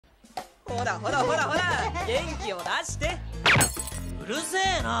ほらほらほらほら、元気を出して。うるせ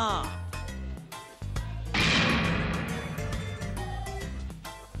えな。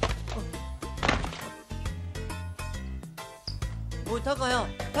おい、タカヤ、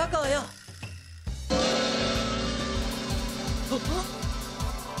タカヤ。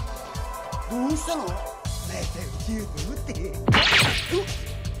どうしたの？また宇宙とって。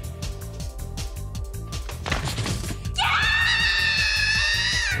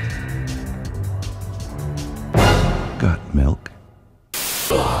Got milk?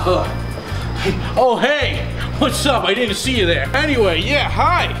 Oh, hey! What's up? I didn't see you there. Anyway, yeah,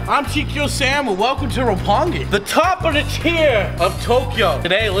 hi! I'm TkyoSam and welcome to Roppongi, the top of the tier of Tokyo.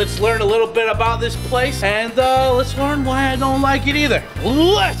 Today, let's learn a little bit about this place and let's learn why I don't like it either.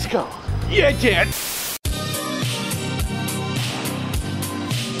 Let's go! Yeah, Dad!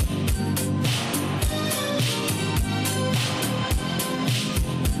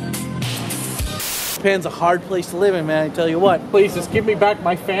 Japan's a hard place to live in, man, I tell you what. Please, just give me back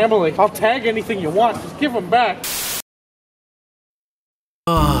my family. I'll tag anything you want, just give them back.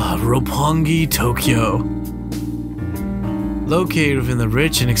 Roppongi, Tokyo. Located within the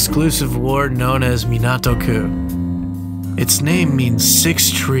rich and exclusive ward known as Nakano-ku. Its name means 6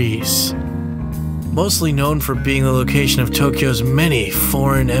 trees. Mostly known for being the location of Tokyo's many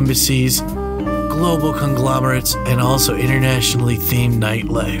foreign embassies, global conglomerates, and also internationally themed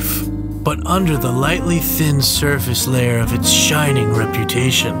nightlife. But under the lightly thin surface layer of its shining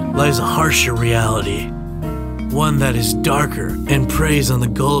reputation lies a harsher reality. One that is darker and preys on the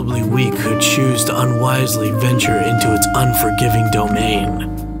gullibly weak who choose to unwisely venture into its unforgiving domain.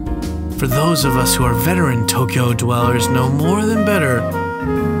 For those of us who are veteran Tokyo dwellers know more than better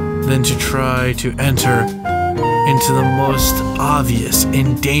than to try to enter into the most obvious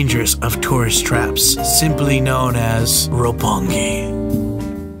and dangerous of tourist traps, simply known as Roppongi.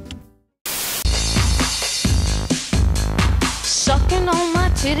 Sucking on my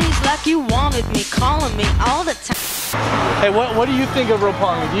titties like you wanted me, calling me all the time. Hey, what do you think of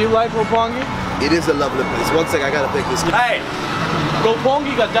Roppongi? Do you like Roppongi? It is a lovely place. One second, I gotta pick this. Hey!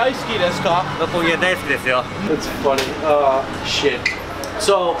 Roppongi ga daisuki desu ka? Roppongi ga daisuki desu yo. That's funny. Shit.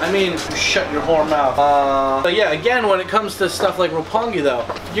 So, I mean, shut your whore mouth. But yeah, again, when it comes to stuff like Roppongi though,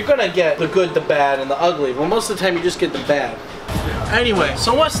 you're gonna get the good, the bad, and the ugly. Well, most of the time you just get the bad. Anyway,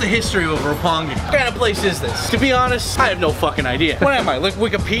 so what's the history of Roppongi? What kind of place is this? To be honest, I have no fucking idea. What am I, like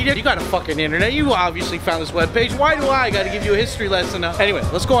Wikipedia? You got a fucking internet. You obviously found this webpage. Why do I gotta give you a history lesson now? Anyway,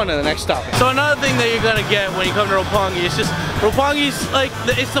 let's go on to the next topic. So another thing that you're gonna get when you come to Roppongi is just, Roppongi's like,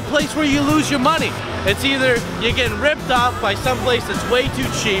 it's the place where you lose your money. It's either you're getting ripped off by some place that's way too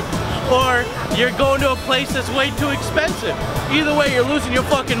cheap, or you're going to a place that's way too expensive. Either way, you're losing your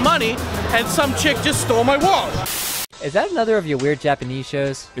fucking money, and some chick just stole my wallet. Is that another of your weird Japanese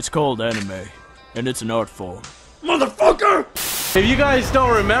shows? It's called anime, and it's an art form. Motherfucker! If you guys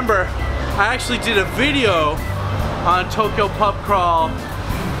don't remember, I actually did a video on TokyoPubCrawl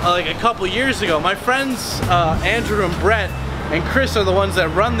like a couple years ago. My friends Andrew and Brett and Chris are the ones that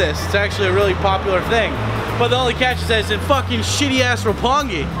run this. It's actually a really popular thing. But the only catch is that it's in fucking shitty ass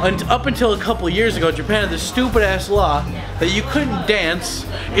Roppongi. And up until a couple years ago, Japan had this stupid ass law that you couldn't dance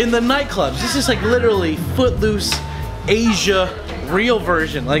in the nightclubs. This is like literally Footloose Asia real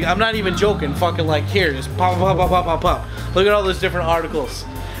version. Like, I'm not even joking. Fucking like here, just pop, pop, pop, pop, pop, pop. Look at all those different articles.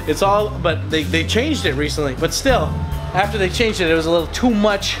 It's all, but they changed it recently. But still, after they changed it, it was a little too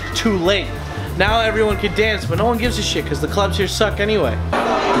much, too late. Now everyone can dance, but no one gives a shit because the clubs here suck anyway.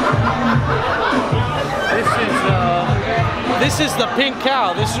 This is the Pink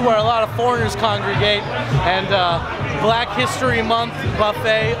Cow. This is where a lot of foreigners congregate, and Black History Month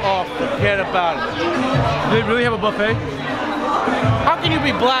buffet. Oh, forget about it. Do they really have a buffet? How can you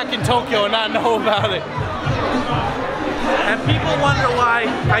be black in Tokyo and not know about it? And people wonder why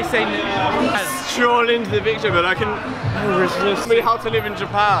I say Stroll into the picture, but I can resist me how to live in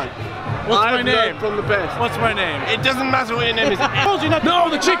Japan. What's my name? From the best. What's my name? It doesn't matter what your name is. I told you not to. No,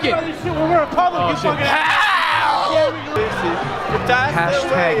 the chicken! We're a public, you fucking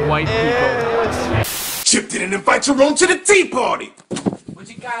Hashtag white people. Chip didn't invite Jerome to the tea party! Would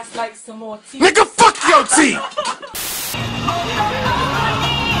you guys like some more tea? Nigga, fuck your tea!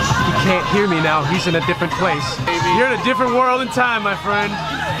 He can't hear me now. He's in a different place. You're in a different world and time, my friend.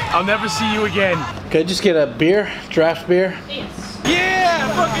 I'll never see you again. Can I just get a beer? Draft beer? Yes. Yeah!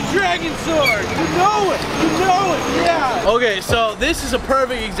 Fucking dragon sword! You know it! You know it! Yeah! Okay, so this is a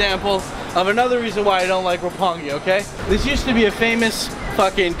perfect example of another reason why I don't like Roppongi, okay? This used to be a famous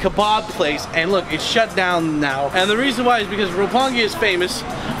fucking kebab place, and look, it's shut down now. And the reason why is because Roppongi is famous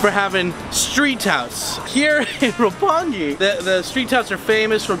for having street touts. Here in Roppongi, the street touts are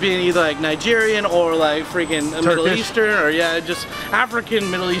famous for being either like Nigerian or like freaking Middle Eastern, or yeah, just African,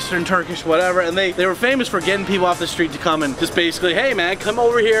 Middle Eastern, Turkish, whatever. And they were famous for getting people off the street to come and just basically, hey man, come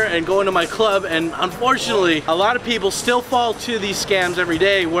over here and go into my club. And unfortunately, a lot of people still fall to these scams every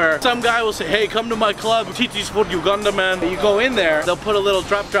day, where some guy will say, hey, come to my club, Titi's for Uganda, man. You go in there, they'll put a little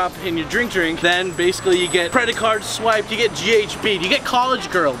drop in your drink, then basically you get credit cards swiped, you get GHB, you get college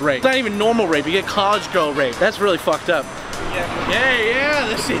girl rape. It's not even normal rape, you get college girl rape. That's really fucked up.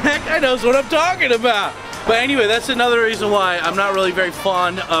 Yeah, see, that guy knows what I'm talking about. But anyway, that's another reason why I'm not really very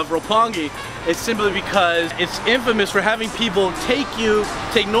fond of Roppongi. It's simply because it's infamous for having people take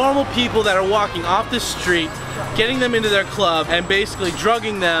normal people that are walking off the street, getting them into their club, and basically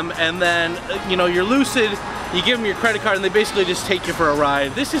drugging them, and then, you know, you're lucid, you give them your credit card, and they basically just take you for a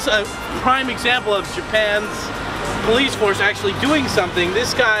ride. This is a prime example of Japan's police force actually doing something.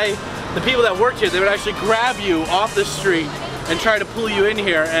 This guy, the people that worked here, they would actually grab you off the street and try to pull you in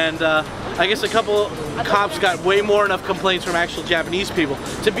here, and I guess a couple cops got way more enough complaints from actual Japanese people.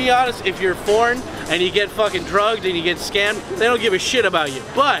 To be honest, if you're foreign and you get fucking drugged and you get scammed, they don't give a shit about you.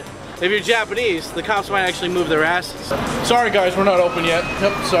 But if you're Japanese, the cops might actually move their asses. Sorry guys, we're not open yet.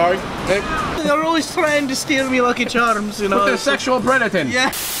 Yep, sorry. They're always trying to steal me Lucky Charms, you know. Put the sexual predator.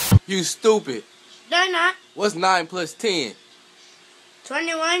 Yeah. You stupid. They're not. What's 9 plus 10?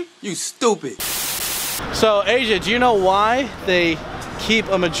 21. You stupid. So Asia, do you know why they keep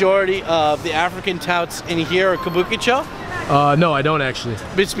a majority of the African touts in here at Kabukicho? No, I don't actually.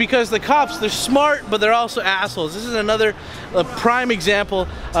 It's because the cops, they're smart, but they're also assholes. This is another prime example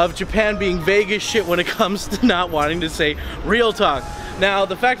of Japan being vague as shit when it comes to not wanting to say real talk. Now,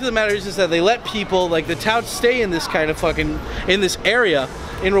 the fact of the matter is that they let people, like the touts, stay in this kind of fucking, in this area,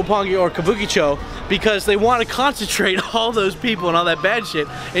 in Roppongi or Kabukicho, because they want to concentrate all those people and all that bad shit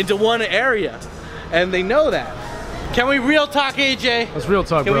into one area. And they know that. Can we real talk, AJ? Let's real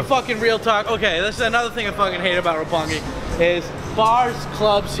talk, Can bro. we fucking real talk? Okay, this is another thing I fucking hate about Roppongi, is bars,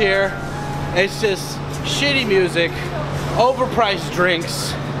 clubs here. It's just shitty music, overpriced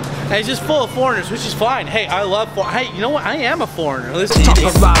drinks, and it's just full of foreigners, which is fine. Hey, I love foreigners. Hey, you know what? I am a foreigner. Listen. Talk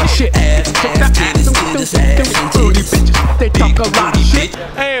a lot of shit. They talk a lot of shit.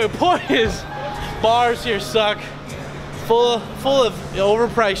 Hey, the point is, bars here suck. Full of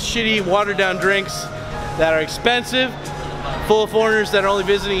overpriced, shitty, watered down drinks that are expensive, full of foreigners that are only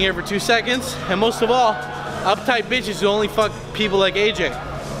visiting here for 2 seconds, and most of all, uptight bitches who only fuck people like AJ.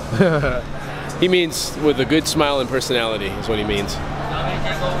 He means with a good smile and personality is what he means.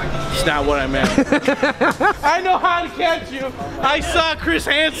 It's not what I meant. I know how to catch you. I saw Chris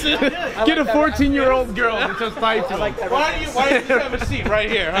Hansen. Get a 14-year-old girl to just fight you. Why do you just have a seat right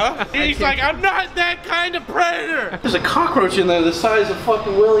here, huh? He's like, I'm not that kind of predator. There's a cockroach in there the size of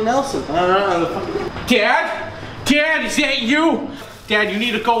fucking Willie Nelson. Dad? Dad, is that you? Dad, you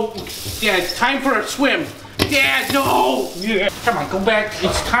need to go. Dad, it's time for a swim. Dad, no! Yeah. Come on, go back.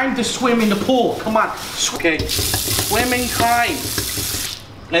 It's time to swim in the pool. Come on. Okay, swimming time.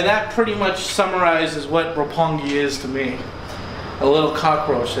 And that pretty much summarizes what Roppongi is to me. A little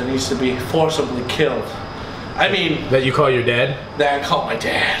cockroach that needs to be forcibly killed. I mean... That you call your dad? That I call my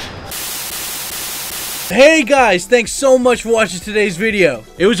dad. Hey guys, thanks so much for watching today's video.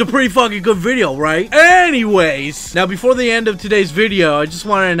 It was a pretty fucking good video, right? Anyways, now before the end of today's video, I just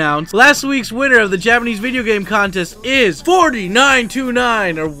want to announce last week's winner of the Japanese video game contest is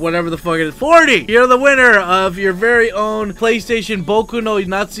 4929 or whatever the fuck it is. 40! You're the winner of your very own PlayStation Boku no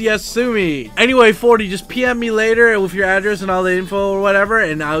Natsuyasumi. Anyway, 40, just PM me later with your address and all the info or whatever,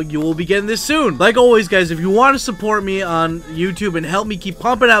 and you will be getting this soon. Like always, guys, if you want to support me on YouTube and help me keep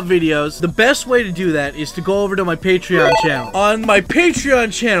pumping out videos, the best way to do that is to go over to my Patreon channel. On my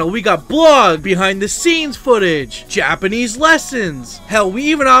Patreon channel, we got blog, behind the scenes footage, Japanese lessons. Hell, we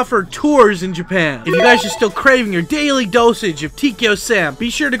even offer tours in Japan. If you guys are still craving your daily dosage of TkyoSam, be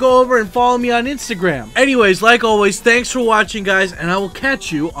sure to go over and follow me on Instagram. Anyways, like always, thanks for watching, guys, and I will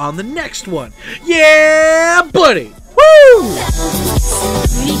catch you on the next one. Yeah, buddy! Woo!